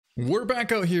We're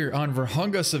back out here on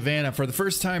Virunga Savannah for the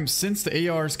first time since the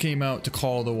ARs came out to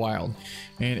Call of the Wild,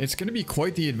 and it's going to be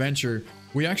quite the adventure.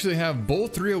 We actually have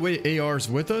both 308 ARs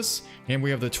with us, and we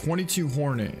have the 22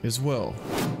 Hornet as well.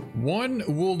 One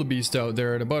wildebeest out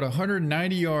there at about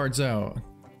 190 yards out.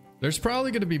 There's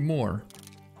probably going to be more.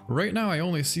 Right now I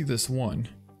only see this one.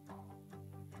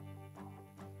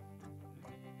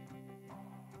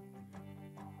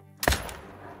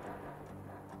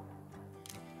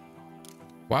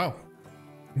 Wow,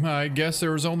 I guess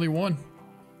there was only one.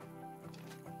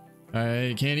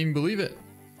 I can't even believe it.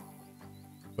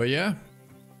 But yeah,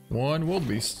 one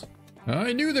wildebeest.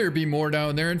 I knew there'd be more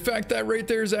down there. In fact, that right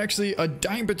there is actually a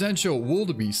dime potential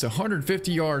wildebeest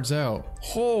 150 yards out.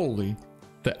 Holy,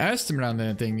 the estimate on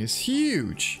that thing is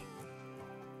huge.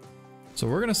 So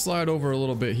we're gonna slide over a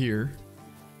little bit here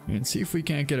and see if we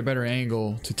can't get a better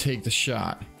angle to take the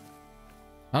shot.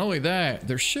 Not only that,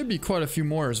 there should be quite a few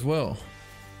more as well.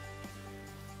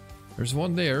 There's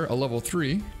one there, a level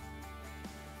 3.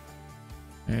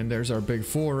 And there's our big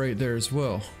 4 right there as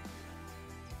well.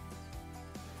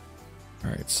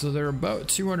 Alright, so they're about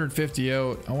 250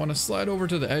 out. I want to slide over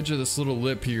to the edge of this little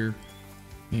lip here.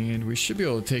 And we should be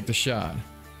able to take the shot.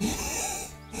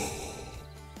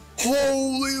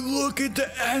 Holy, look at the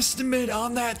estimate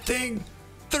on that thing.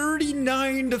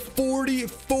 39 to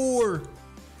 44.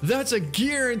 That's a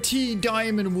guaranteed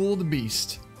diamond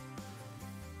wildebeest.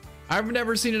 I've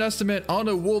never seen an estimate on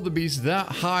a wildebeest that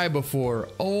high before.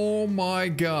 Oh my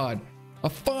god. A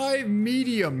 5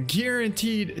 medium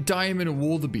guaranteed diamond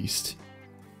wildebeest.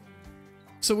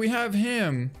 So we have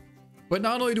him, but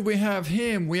not only do we have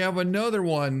him, we have another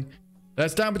one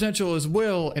that's down potential as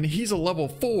well, and he's a level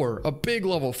 4, a big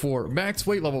level 4, max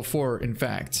weight level 4 in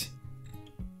fact.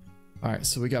 Alright,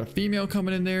 so we got a female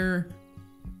coming in there.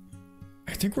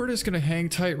 I think we're just gonna hang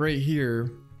tight right here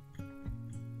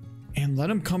and let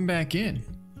him come back in.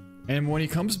 And when he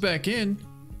comes back in,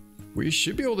 we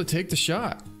should be able to take the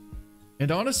shot.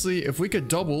 And honestly, if we could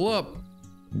double up,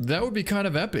 that would be kind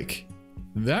of epic.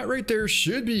 That right there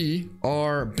should be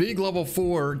our big level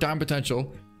 4 down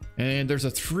potential. And there's a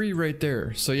 3 right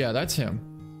there. So yeah, that's him.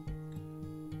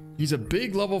 He's a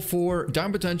big level 4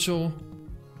 down potential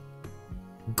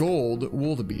gold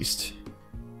wildebeest.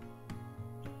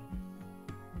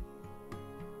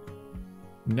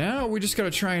 Now we just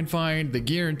gotta try and find the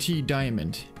guaranteed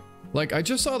diamond. Like, I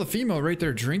just saw the female right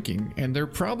there drinking, and they're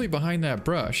probably behind that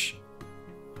brush.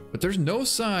 But there's no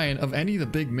sign of any of the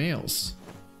big males.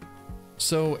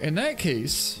 So in that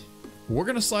case, we're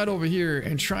gonna slide over here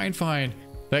and try and find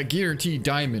that guaranteed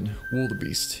diamond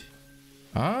wildebeest.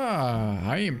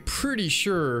 I am pretty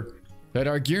sure that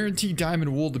our guaranteed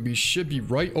diamond wildebeest should be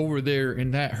right over there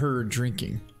in that herd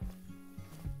drinking.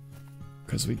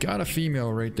 Because we got a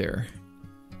female right there.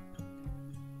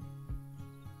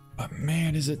 But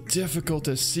man, is it difficult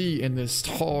to see in this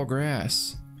tall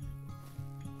grass.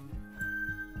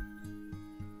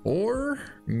 Or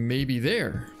maybe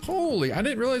there. Holy, I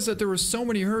didn't realize that there were so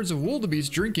many herds of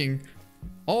wildebeest drinking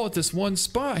all at this one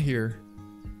spot here.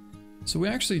 So we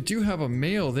actually do have a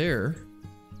male there.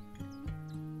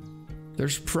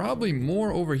 There's probably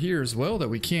more over here as well that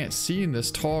we can't see in this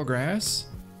tall grass.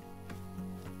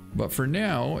 But for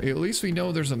now, at least we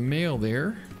know there's a male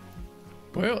there.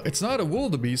 Well, it's not a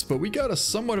wildebeest, but we got a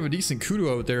somewhat of a decent kudu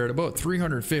out there at about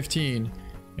 315.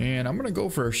 And I'm gonna go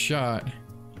for a shot.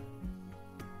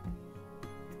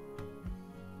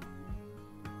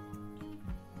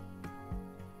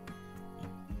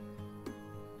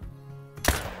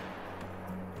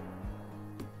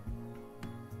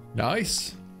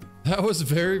 Nice. That was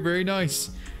very, very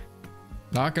nice.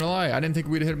 Not gonna lie, I didn't think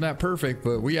we'd hit him that perfect,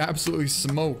 but we absolutely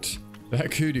smoked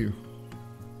that kudu.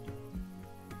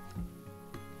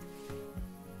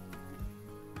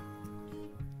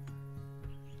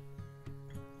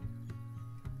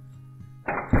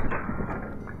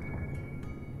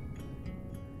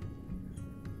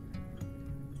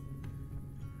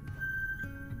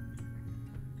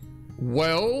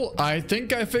 Well, I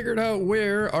think I figured out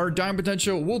where our dime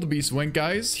potential wildebeest went,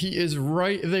 guys. He is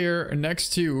right there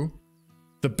next to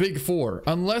the big 4,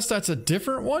 unless that's a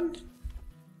different one,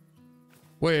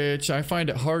 which I find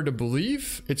it hard to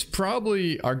believe. It's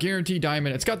probably our guaranteed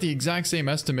diamond. It's got the exact same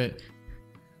estimate.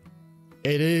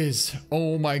 It is.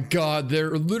 Oh my god,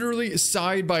 they're literally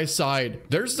side by side.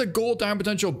 There's the gold dime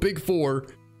potential big 4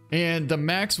 and the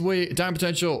max weight dime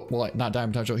potential, well, not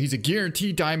dime potential, he's a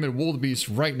guaranteed diamond wildebeest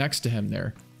right next to him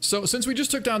there. So since we just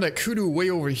took down that kudu way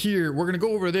over here, we're gonna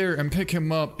go over there and pick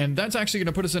him up, and that's actually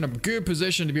gonna put us in a good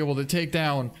position to be able to take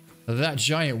down that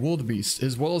giant wildebeest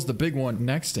as well as the big one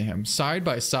next to him, side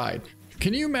by side.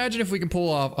 Can you imagine if we can pull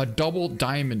off a double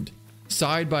diamond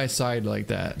side by side like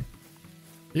that.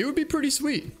 It would be pretty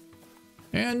sweet.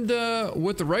 And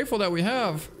with the rifle that we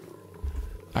have,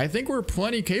 I think we're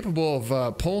plenty capable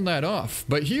of pulling that off.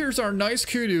 But here's our nice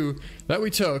kudu that we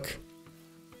took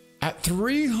at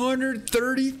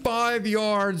 335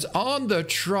 yards on the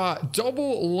trot.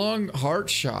 Double lung heart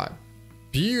shot.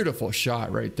 Beautiful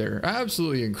shot right there.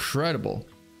 Absolutely incredible.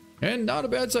 And not a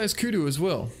bad size kudu as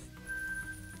well.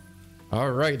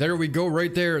 All right, there we go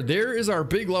right there. There is our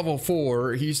big level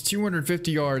 4. He's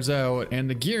 250 yards out, and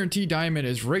the guaranteed diamond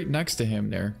is right next to him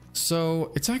there.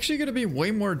 So it's actually going to be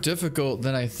way more difficult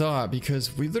than I thought,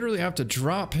 because we literally have to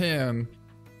drop him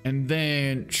and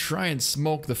then try and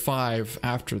smoke the 5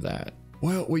 after that.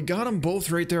 Well, we got them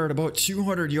both right there at about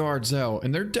 200 yards out,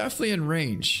 and they're definitely in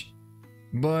range.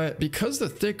 But because of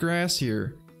the thick grass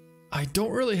here, I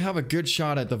don't really have a good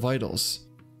shot at the vitals.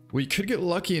 We could get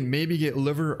lucky and maybe get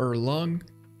liver or lung,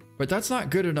 but that's not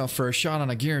good enough for a shot on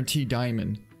a guaranteed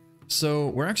diamond. So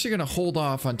we're actually going to hold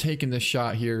off on taking this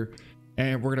shot here,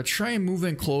 and we're going to try and move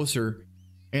in closer.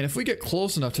 And if we get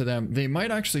close enough to them, they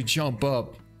might actually jump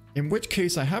up, in which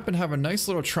case I happen to have a nice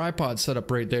little tripod set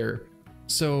up right there.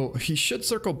 So he should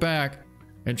circle back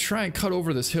and try and cut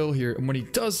over this hill here, and when he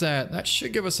does that, that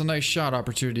should give us a nice shot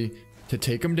opportunity to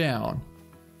take him down.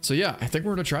 So yeah, I think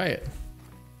we're going to try it.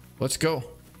 Let's go.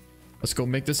 Let's go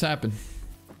make this happen.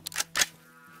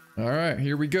 All right,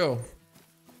 here we go.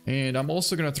 And I'm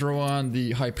also going to throw on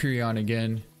the Hyperion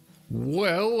again.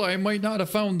 Well, I might not have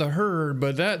found the herd,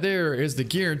 but that there is the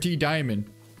guaranteed diamond.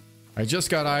 I just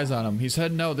got eyes on him. He's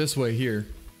heading out this way here.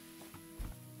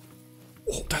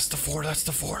 Oh, that's the 4. That's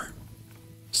the 4.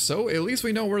 So at least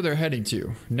we know where they're heading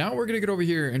to. Now we're going to get over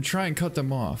here and try and cut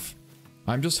them off.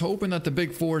 I'm just hoping that the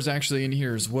big 4 is actually in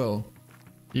here as well.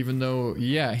 Even though,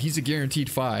 yeah, he's a guaranteed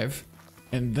 5.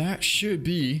 And that should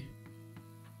be...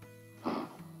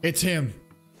 It's him.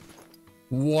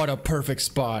 What a perfect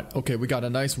spot. Okay, we got a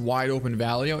nice wide open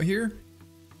valley out here.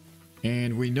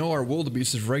 And we know our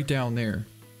wildebeest is right down there.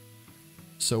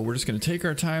 So we're just going to take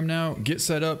our time now, get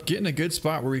set up, get in a good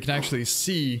spot where we can actually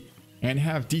see and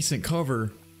have decent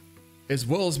cover, as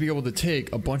well as be able to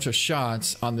take a bunch of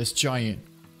shots on this giant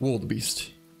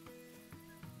wildebeest.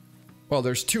 Well,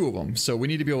 there's 2 of them, so we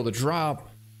need to be able to drop,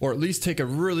 or at least take a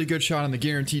really good shot on the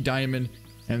guaranteed diamond,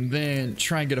 and then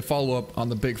try and get a follow-up on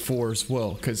the big 4 as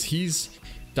well, because he's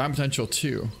diamond potential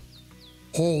 2.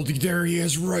 Holy, there he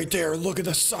is right there. Look at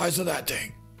the size of that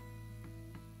thing.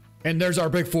 And there's our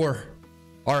big 4.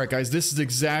 All right, guys, this is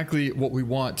exactly what we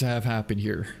want to have happen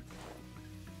here.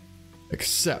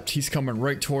 Except he's coming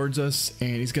right towards us,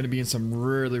 and he's going to be in some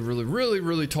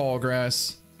really tall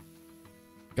grass.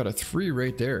 Got a 3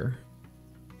 right there.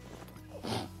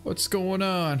 What's going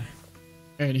on?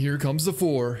 And here comes the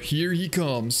 4. Here he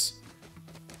comes.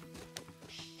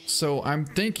 So I'm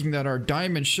thinking that our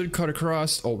diamond should cut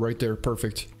across. Oh, right there.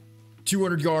 Perfect.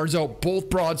 200 yards out. Both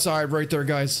broadside right there,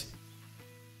 guys.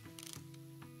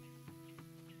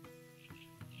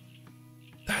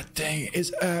 That thing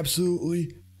is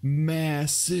absolutely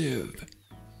massive.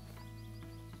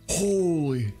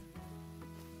 Holy.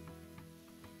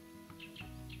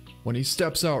 When he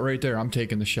steps out right there, I'm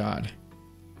taking the shot.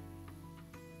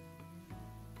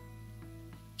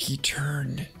 He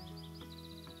turned.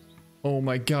 Oh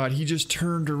my god, he just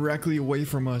turned directly away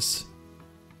from us.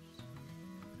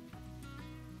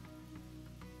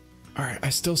 Alright, I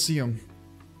still see him.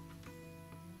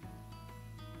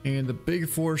 And the big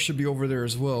 4 should be over there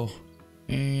as well.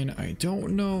 And I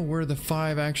don't know where the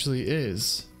 5 actually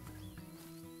is.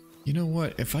 You know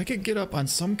what? If I could get up on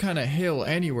some kind of hill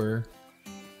anywhere,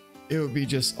 it would be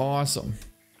just awesome.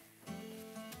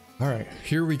 Alright,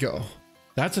 here we go.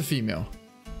 That's a female.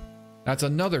 That's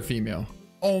another female.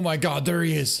 Oh my god, there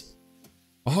he is.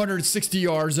 160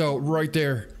 yards out right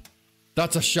there.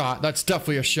 That's a shot. That's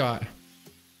definitely a shot.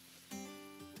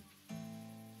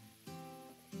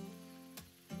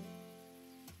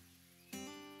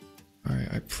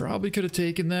 Alright, I probably could have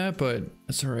taken that, but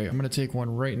that's alright. I'm going to take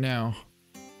one right now.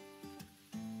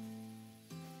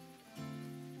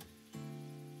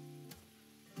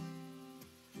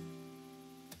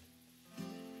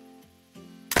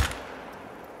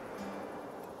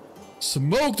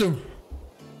 Smoked him.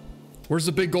 Where's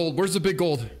the big gold? Where's the big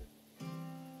gold?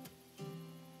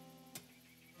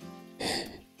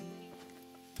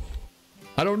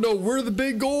 I don't know where the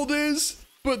big gold is,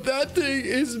 but that thing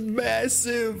is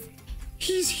massive.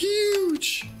 He's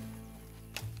huge.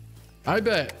 I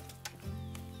bet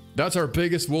that's our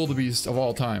biggest wildebeest of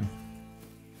all time.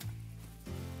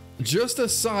 Just the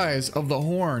size of the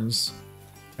horns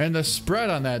and the spread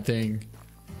on that thing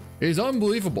is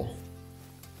unbelievable.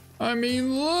 I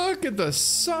mean, look at the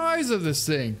size of this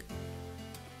thing.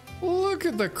 Look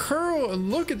at the curl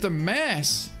and look at the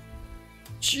mass.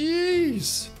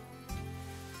 Jeez.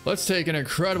 Let's take an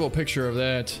incredible picture of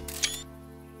that.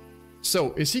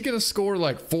 So, is he gonna score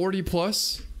like 40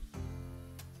 plus?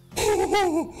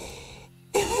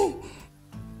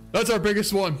 That's our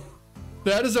biggest one.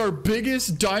 That is our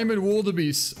biggest diamond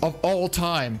wildebeest of all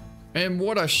time. And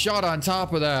what a shot on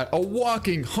top of that. A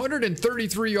whopping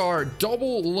 133 yard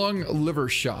double lung liver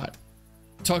shot.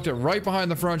 Tucked it right behind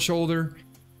the front shoulder.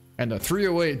 And the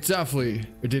 308 definitely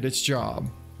did its job.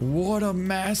 What a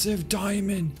massive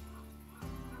diamond.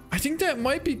 I think that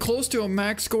might be close to a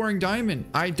max scoring diamond.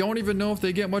 I don't even know if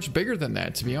they get much bigger than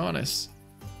that, to be honest.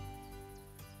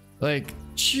 Like,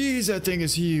 geez, that thing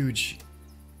is huge.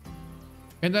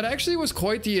 And that actually was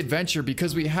quite the adventure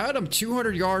because we had him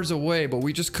 200 yards away, but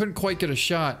we just couldn't quite get a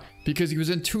shot because he was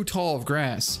in too tall of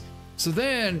grass. So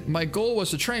then my goal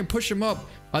was to try and push him up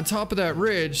on top of that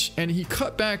ridge, and he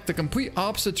cut back the complete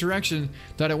opposite direction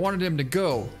that I wanted him to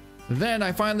go. Then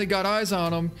I finally got eyes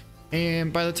on him,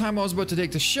 and by the time I was about to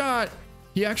take the shot,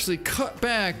 he actually cut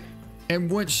back and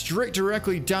went straight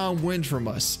directly downwind from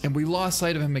us, and we lost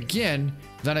sight of him again.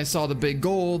 Then I saw the big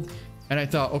gold, and I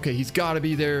thought, okay, he's got to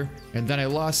be there. And then I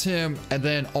lost him, and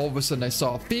then all of a sudden I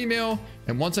saw a female,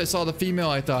 and once I saw the female,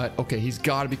 I thought, okay, he's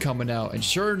got to be coming out. And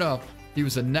sure enough, he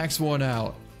was the next one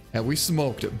out, and we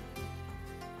smoked him.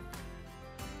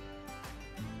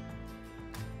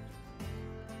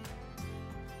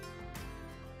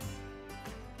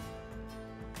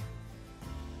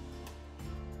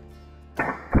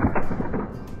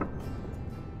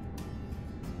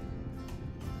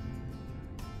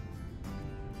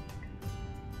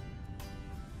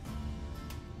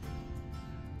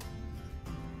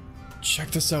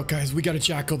 Check this out, guys. We got a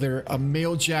jackal there, a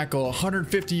male jackal,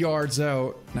 150 yards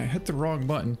out. And I hit the wrong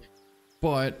button,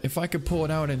 but if I could pull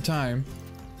it out in time.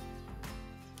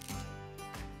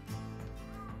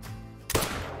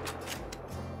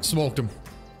 Smoked him.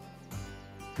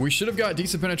 We should have got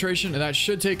decent penetration, and that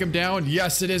should take him down.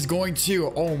 Yes, it is going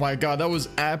to. Oh my god, that was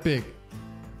epic.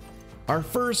 Our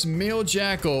first male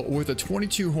jackal with a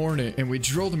 22 Hornet, and we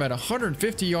drilled him at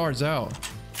 150 yards out.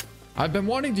 I've been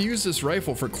wanting to use this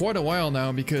rifle for quite a while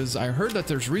now because I heard that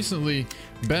there's recently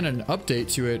been an update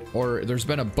to it, or there's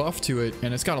been a buff to it,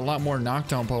 and it's got a lot more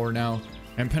knockdown power now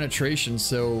and penetration.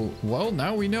 So, well,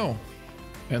 now we know.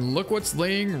 And look what's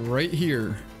laying right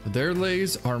here. There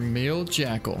lays our male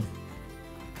jackal.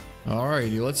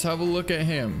 Alrighty, let's have a look at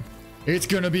him. It's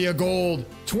gonna be a gold.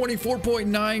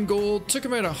 24.9 gold. Took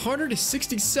him at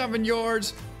 167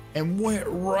 yards and went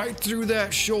right through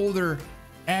that shoulder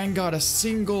and got a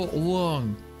single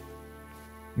lung.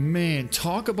 Man,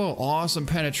 talk about awesome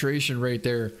penetration right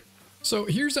there. So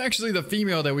here's actually the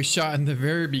female that we shot in the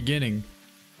very beginning,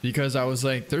 because I was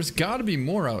like, there's got to be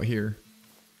more out here.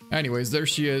 Anyways, there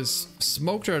she is.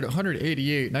 Smoked her at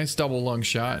 188. Nice double lung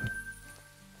shot.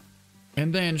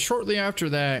 And then shortly after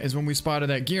that is when we spotted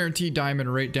that guaranteed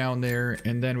diamond right down there,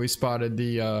 and then we spotted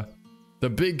the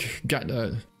big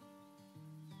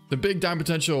diamond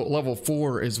potential level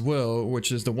 4 as well,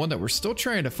 which is the one that we're still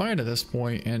trying to find at this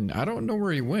point, and I don't know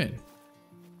where he went.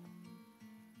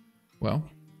 Well,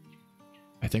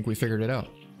 I think we figured it out.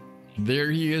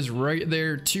 There he is right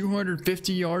there,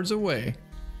 250 yards away.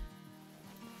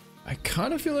 I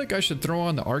kind of feel like I should throw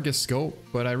on the Argus scope,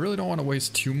 but I really don't want to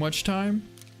waste too much time.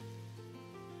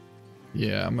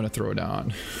 Yeah, I'm gonna throw it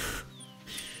on.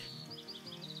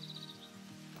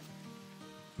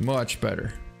 Much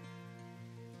better.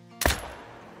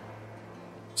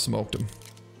 Smoked him.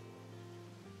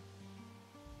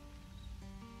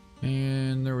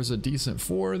 And there was a decent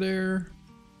 4 there.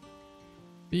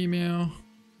 Female.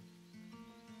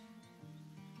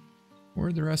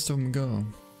 Where'd the rest of them go?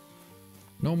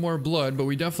 No more blood, but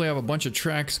we definitely have a bunch of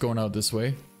tracks going out this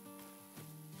way.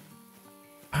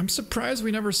 I'm surprised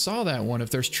we never saw that one. If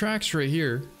there's tracks right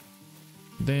here,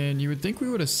 then you would think we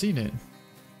would have seen it.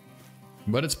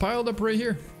 But it's piled up right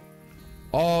here.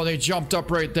 Oh, they jumped up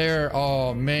right there.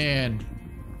 Oh, man.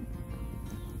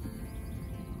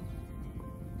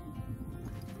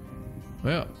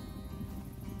 Well,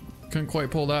 couldn't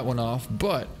quite pull that one off,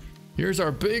 but here's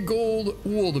our big old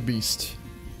wildebeest.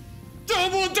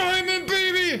 Double diamond,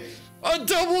 baby! A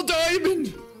double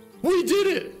diamond! We did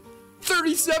it!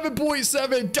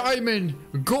 37.7 diamond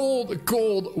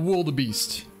gold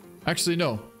wildebeest. Actually,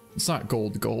 no. It's not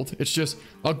gold. It's just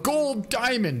a gold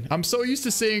diamond. I'm so used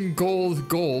to saying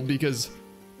gold because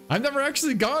I've never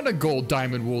actually gotten a gold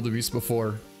diamond wildebeest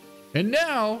before. And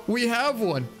now we have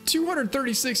one.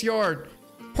 236 yard.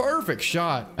 Perfect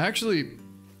shot. Actually,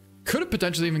 could have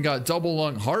potentially even got double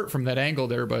lung heart from that angle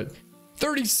there, but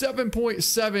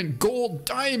 37.7 gold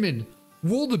diamond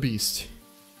Wildebeest.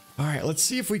 All right, let's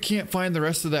see if we can't find the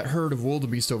rest of that herd of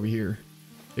wildebeest over here.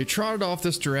 They trotted off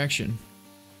this direction,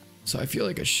 so I feel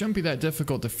like it shouldn't be that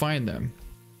difficult to find them.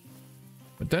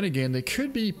 But then again, they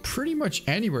could be pretty much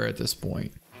anywhere at this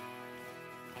point.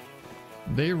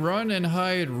 They run and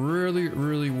hide really,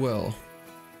 really well.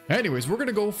 Anyways, we're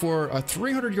gonna go for a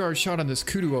 300-yard shot on this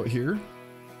kudu out here.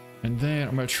 And then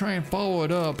I'm gonna try and follow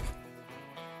it up.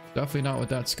 Definitely not with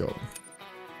that scope.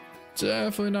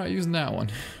 Definitely not using that one.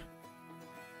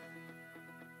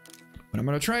 But I'm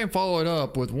gonna try and follow it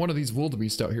up with one of these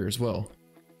wildebeest out here as well.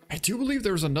 I do believe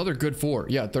there's another good 4.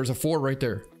 Yeah, there's a 4 right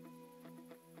there.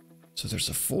 So there's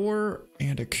a 4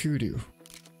 and a kudu.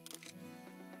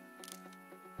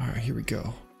 All right, here we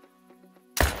go.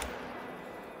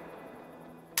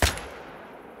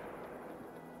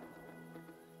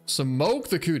 Smoke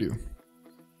the kudu.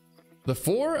 The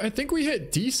 4, I think we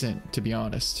hit decent, to be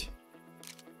honest.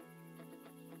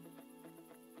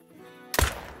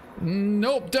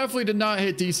 Nope, definitely did not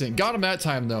hit decent. Got him that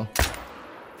time though.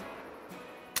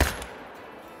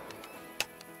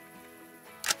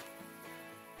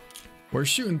 We're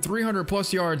shooting 300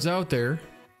 plus yards out there.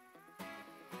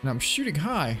 And I'm shooting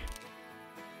high.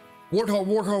 Warthog,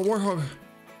 warthog, warthog.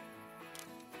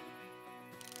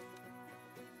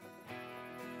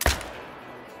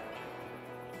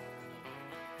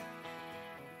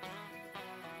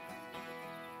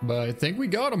 But I think we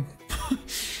got him.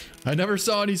 I never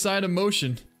saw any sign of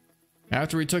motion.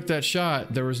 After we took that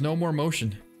shot, there was no more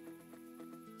motion.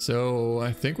 So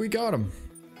I think we got him.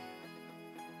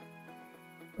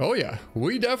 Oh yeah,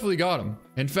 we definitely got him.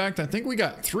 In fact, I think we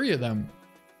got 3 of them.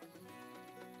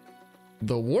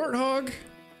 The warthog,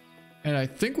 and I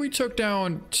think we took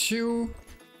down 2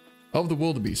 of the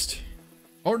wildebeest.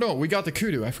 Oh no, we got the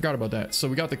kudu. I forgot about that. So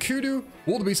we got the kudu,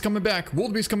 wildebeest coming back,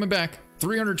 wildebeest coming back,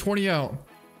 320 out.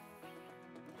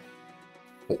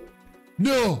 Oh,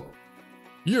 no!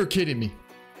 You're kidding me.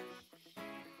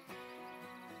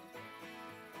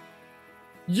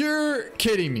 You're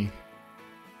kidding me.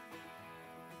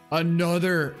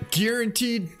 Another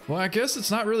guaranteed, well, I guess it's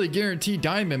not really guaranteed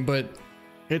diamond, but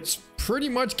it's pretty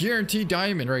much guaranteed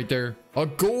diamond right there. A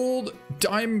gold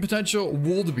diamond potential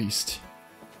wildebeest.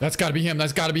 That's gotta be him.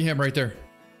 That's gotta be him right there.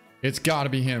 It's gotta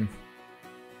be him.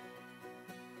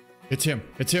 It's him.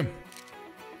 It's him.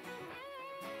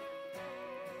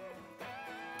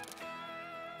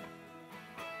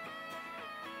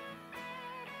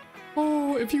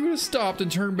 Oh, if he would have stopped and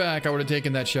turned back, I would have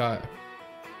taken that shot.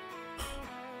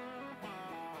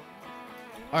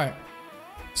 All right,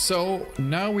 so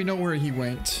now we know where he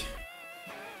went.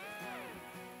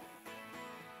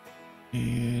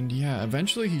 And yeah,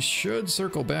 eventually he should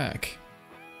circle back.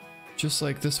 Just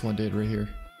like this one did right here.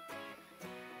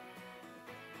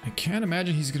 I can't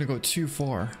imagine he's gonna go too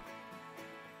far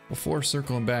before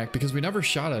circling back because we never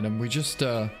shot at him. We just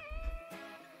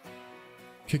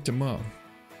picked him up.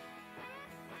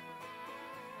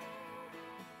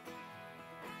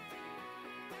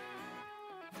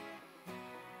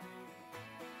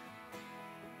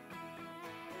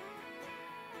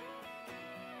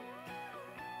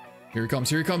 Here he comes,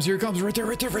 here he comes, here he comes. Right there,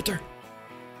 right there, right there.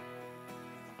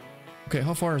 Okay,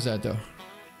 how far is that though?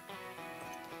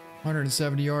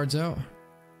 170 yards out.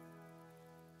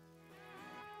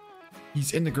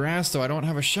 He's in the grass though, I don't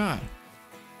have a shot.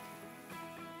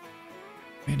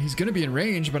 Man, he's gonna be in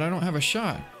range, but I don't have a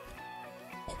shot.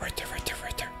 Oh, right there, right there,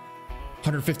 right there.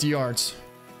 150 yards.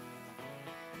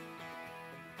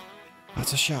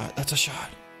 That's a shot, that's a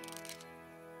shot.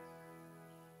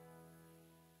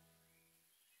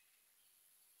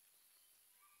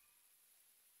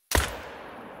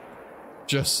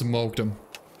 Just smoked him.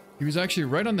 He was actually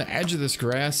right on the edge of this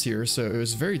grass here, so it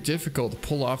was very difficult to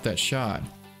pull off that shot.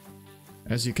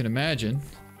 As you can imagine,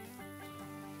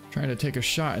 trying to take a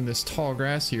shot in this tall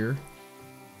grass here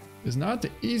is not the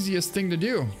easiest thing to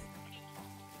do.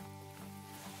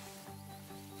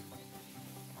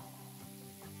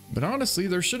 But honestly,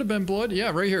 there should have been blood.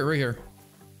 Yeah, right here, right here.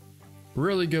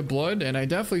 Really good blood, and I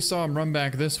definitely saw him run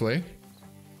back this way.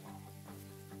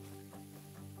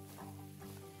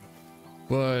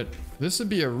 But this would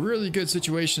be a really good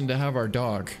situation to have our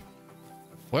dog.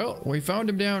 Well, we found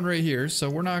him down right here, so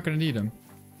we're not going to need him.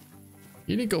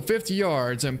 He didn't go 50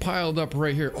 yards and piled up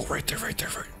right here. Oh, right there, right there,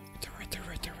 right there, right there,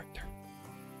 right there, right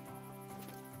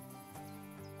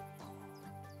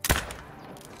there.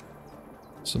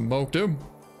 Smoked him.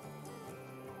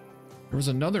 There was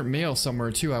another male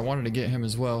somewhere too. I wanted to get him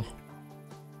as well.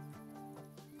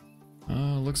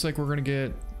 Looks like we're going to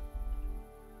get...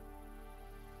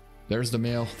 There's the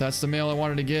male. That's the male I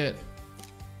wanted to get.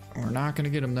 We're not going to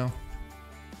get him though.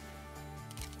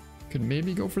 Could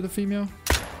maybe go for the female.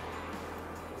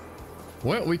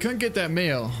 Well, we couldn't get that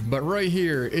mail, but right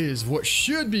here is what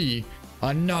should be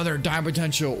another diamond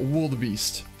potential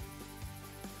wildebeest.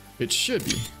 It should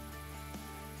be.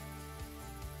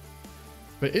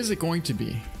 But is it going to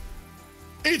be?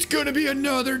 It's gonna be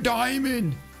another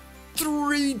diamond!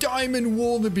 3 diamond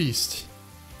wildebeest.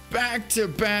 Back to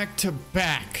back to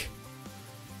back.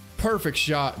 Perfect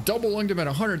shot. Double lunged him at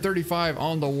 135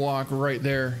 on the walk right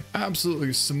there.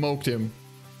 Absolutely smoked him.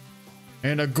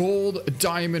 And a gold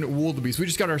diamond wildebeest. We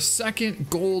just got our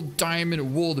second gold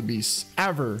diamond wildebeest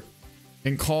ever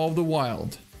in Call of the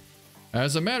Wild.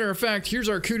 As a matter of fact, here's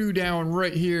our kudu down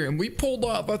right here, and we pulled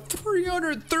off a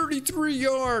 333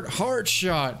 yard heart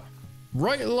shot.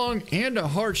 Right lung and a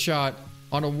heart shot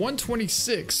on a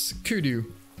 126 kudu.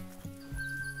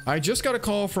 I just got a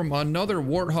call from another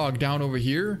warthog down over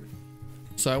here.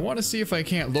 So I want to see if I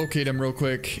can't locate him real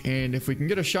quick. And if we can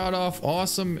get a shot off,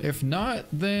 awesome. If not,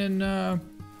 then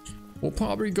we'll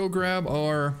probably go grab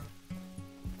our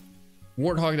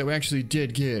warthog that we actually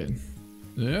did get.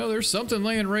 Yeah, there's something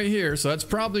laying right here. So that's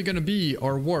probably going to be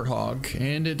our warthog.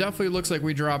 And it definitely looks like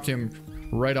we dropped him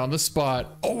right on the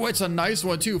spot. Oh, it's a nice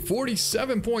one too.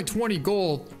 47.20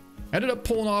 gold. Ended up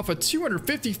pulling off a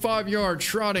 255 yard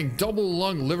trotting double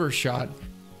lung liver shot.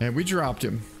 And we dropped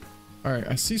him. All right,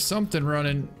 I see something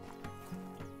running.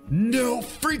 No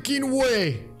freaking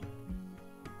way.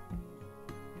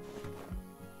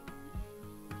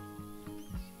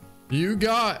 You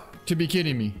got to be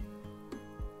kidding me.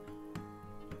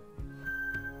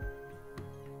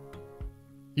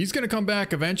 He's going to come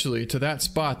back eventually to that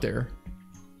spot there.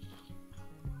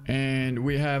 And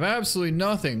we have absolutely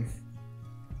nothing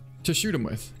to shoot him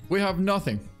with. We have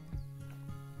nothing.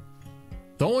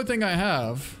 The only thing I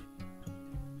have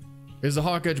is the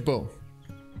hawk edge bow.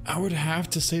 I would have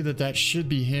to say that that should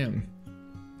be him.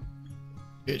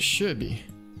 It should be.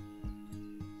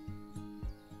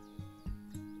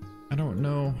 I don't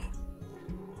know.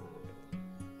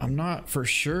 I'm not for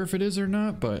sure if it is or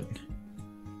not, but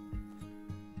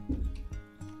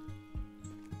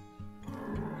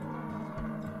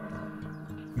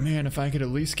man, if I could at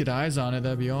least get eyes on it,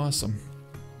 that'd be awesome.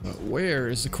 But where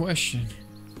is the question?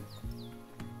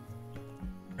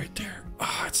 Right there.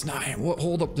 Ah, oh, it's not him. What?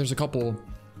 Hold up. There's a couple.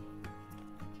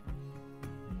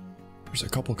 There's a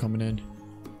couple coming in.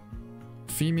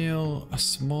 Female, a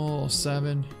small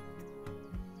 7.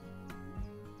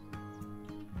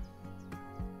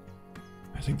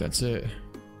 I think that's it.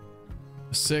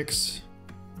 A 6.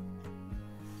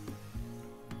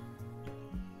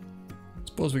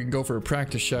 Suppose we can go for a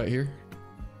practice shot here.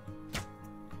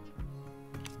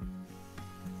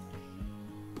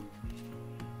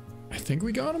 I think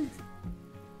we got him.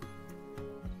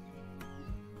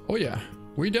 Oh yeah,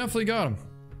 we definitely got him.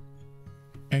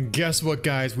 And guess what,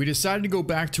 guys? We decided to go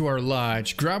back to our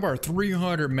lodge, grab our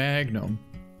 300 Magnum,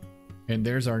 and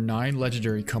there's our 9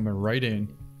 legendary coming right in.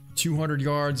 200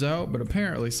 yards out, but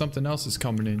apparently something else is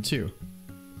coming in too.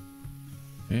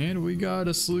 And we got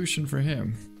a solution for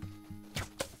him.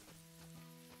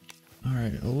 All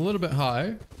right, a little bit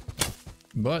high,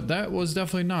 but that was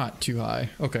definitely not too high.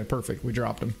 Okay, perfect. We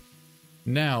dropped him.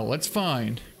 Now let's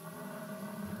find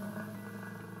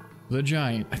the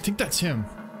giant. I think that's him.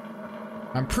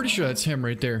 I'm pretty sure that's him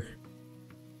right there.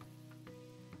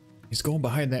 He's going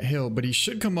behind that hill, but he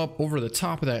should come up over the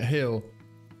top of that hill.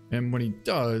 And when he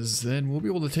does, then we'll be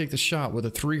able to take the shot with a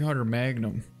 300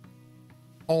 Magnum.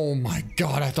 Oh my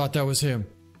God, I thought that was him.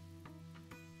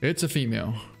 It's a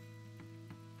female.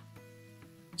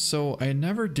 So I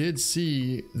never did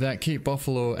see that Cape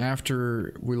Buffalo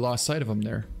after we lost sight of him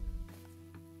there.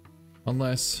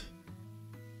 Unless...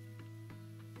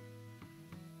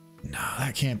 no,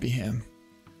 that can't be him.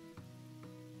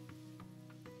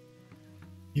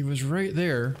 He was right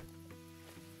there.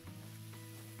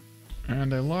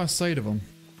 And I lost sight of him.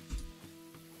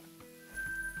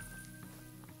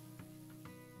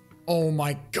 Oh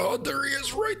my God, there he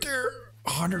is right there.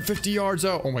 150 yards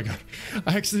out. Oh my God.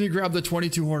 I accidentally grabbed the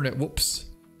 22 Hornet. Whoops.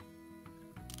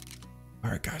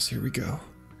 All right, guys, here we go.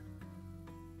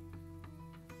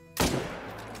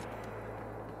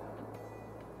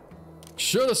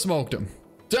 Should have smoked him.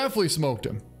 Definitely smoked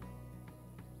him.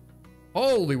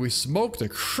 Holy, we smoked the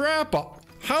crap up.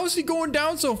 How is he going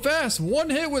down so fast?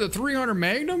 One hit with a 300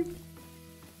 Magnum?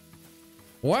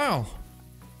 Wow.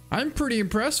 I'm pretty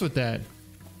impressed with that.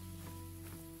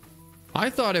 I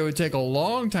thought it would take a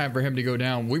long time for him to go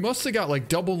down. We must have got like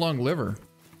double lung liver.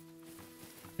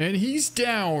 And he's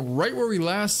down right where we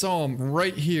last saw him,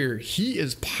 right here. He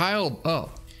is piled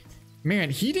up. Man,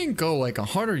 he didn't go like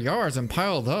 100 yards and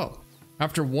piled up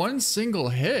after one single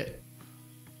hit.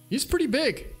 He's pretty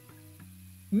big.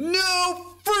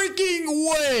 No freaking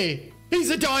way! He's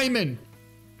a diamond.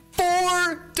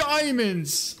 4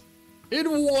 diamonds in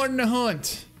one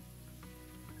hunt.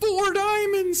 4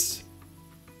 diamonds.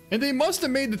 And they must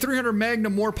have made the 300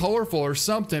 Magnum more powerful or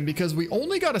something, because we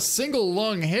only got a single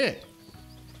lung hit.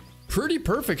 Pretty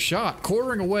perfect shot,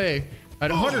 quartering away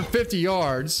at 150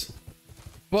 yards.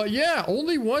 But yeah,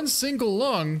 only one single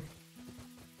lung.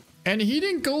 And he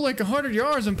didn't go like 100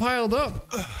 yards and piled up.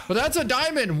 But that's a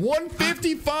diamond,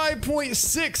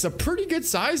 155.6, a pretty good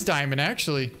size diamond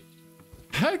actually.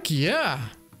 Heck yeah.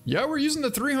 Yeah, we're using the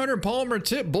 300 polymer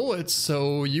tip bullets,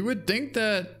 so you would think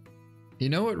that, you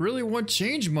know, it really won't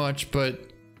change much,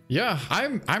 but yeah,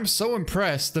 I'm so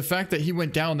impressed the fact that he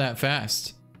went down that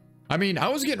fast. I mean, I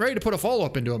was getting ready to put a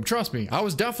follow-up into him, trust me. I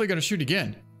was definitely going to shoot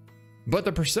again. But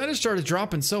the percentage started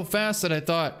dropping so fast that I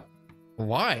thought,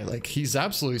 why? Like, he's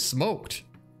absolutely smoked.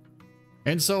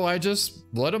 And so I just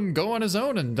let him go on his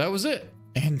own, and that was it.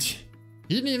 And he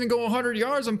didn't even go 100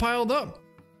 yards and piled up.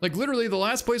 Like, literally the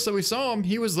last place that we saw him,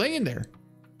 he was laying there.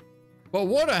 But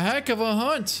what a heck of a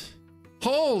hunt.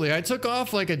 Holy, I took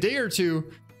off like a day or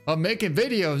two of making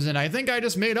videos, and I think I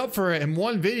just made up for it in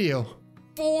one video.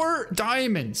 4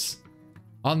 diamonds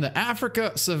on the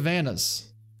Africa savannas.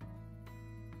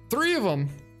 3 of them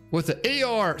with the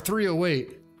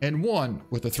AR-308 and 1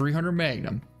 with the 300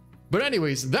 Magnum. But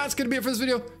anyways, that's gonna be it for this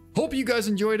video. Hope you guys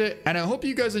enjoyed it, and I hope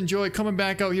you guys enjoy coming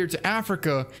back out here to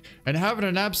Africa and having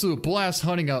an absolute blast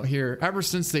hunting out here ever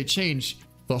since they changed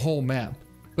the whole map.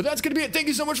 But that's gonna be it. Thank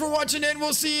you so much for watching, and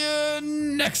we'll see you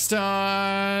next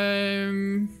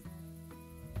time.